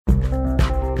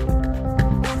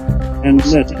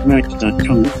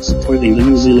NZ@Mac.com, supporting the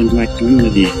New Zealand Mac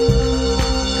community.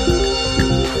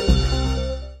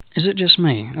 Is it just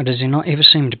me, or does there not ever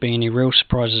seem to be any real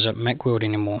surprises at Macworld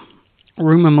anymore?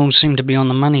 Rumour mills seem to be on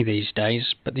the money these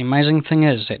days, but the amazing thing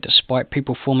is that despite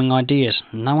people forming ideas,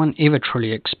 no one ever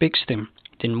truly expects them.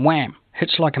 Then wham!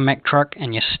 Hits like a Mac truck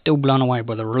and you're still blown away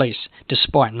by the release,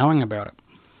 despite knowing about it.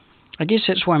 I guess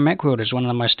that's why Macworld is one of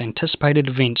the most anticipated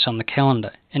events on the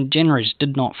calendar, and January's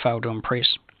did not fail to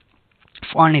impress.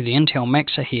 Finally, the Intel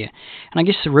Macs are here, and I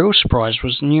guess the real surprise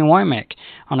was the new iMac,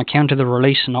 on account of the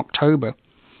release in October.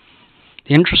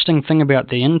 The interesting thing about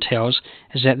the Intels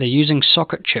is that they're using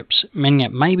socket chips, meaning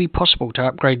it may be possible to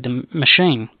upgrade the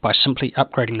machine by simply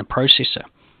upgrading the processor.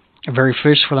 A very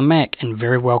first for the Mac, and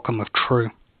very welcome if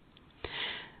true.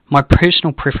 My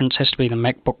personal preference has to be the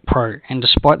MacBook Pro, and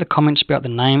despite the comments about the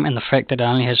name and the fact that it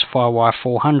only has FireWire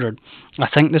 400, I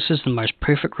think this is the most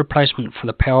perfect replacement for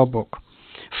the PowerBook.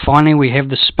 Finally, we have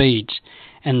the speeds,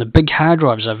 and the big hard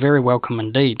drives are very welcome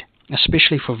indeed,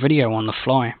 especially for video on the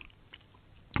fly.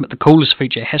 But the coolest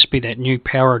feature has to be that new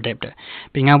power adapter,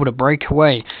 being able to break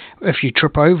away if you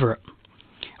trip over it.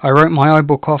 I wrote my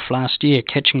iBook off last year,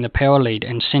 catching the power lead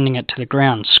and sending it to the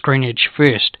ground, screen edge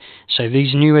first, so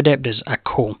these new adapters are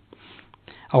cool.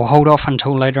 I'll hold off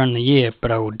until later in the year,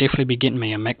 but I will definitely be getting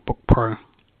me a MacBook Pro.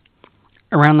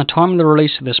 Around the time of the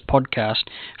release of this podcast,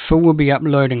 Phil will be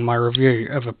uploading my review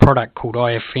of a product called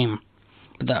iFM.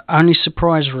 But the only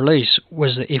surprise release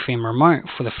was the FM remote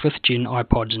for the 5th gen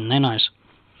iPods and Nanos.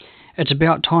 It's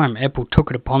about time Apple took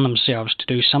it upon themselves to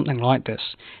do something like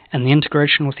this, and the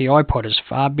integration with the iPod is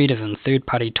far better than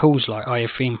third-party tools like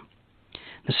iFM.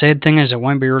 The sad thing is it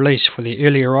won't be released for the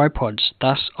earlier iPods,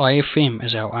 thus iFM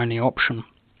is our only option.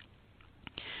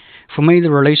 For me, the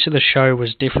release of the show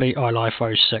was definitely iLife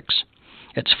 06.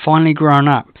 It's finally grown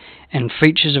up, and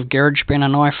features of GarageBand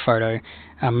and iPhoto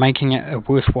are making it a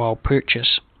worthwhile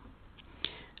purchase.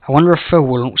 I wonder if Phil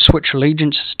will switch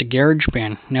allegiances to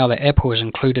GarageBand now that Apple has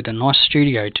included a nice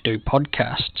studio to do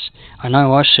podcasts. I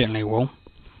know I certainly will.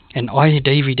 And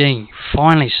iDVD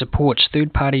finally supports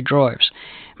third-party drives,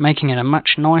 making it a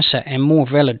much nicer and more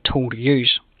valid tool to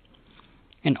use.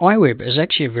 And iWeb is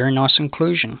actually a very nice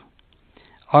inclusion.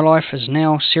 iLife is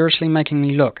now seriously making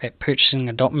me look at purchasing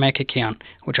a .Mac account,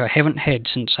 which I haven't had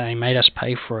since they made us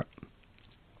pay for it.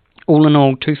 All in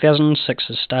all, 2006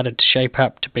 has started to shape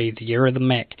up to be the year of the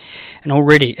Mac, and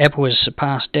already Apple has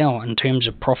surpassed Dell in terms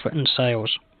of profit and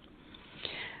sales.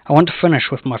 I want to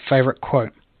finish with my favourite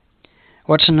quote.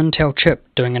 What's an Intel chip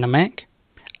doing in a Mac?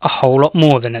 A whole lot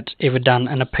more than it's ever done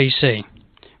in a PC.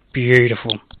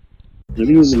 Beautiful. The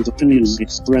views and opinions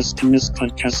expressed in this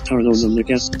podcast are those of the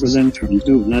guest presenter and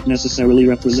do not necessarily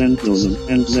represent those of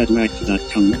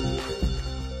NZMac.com.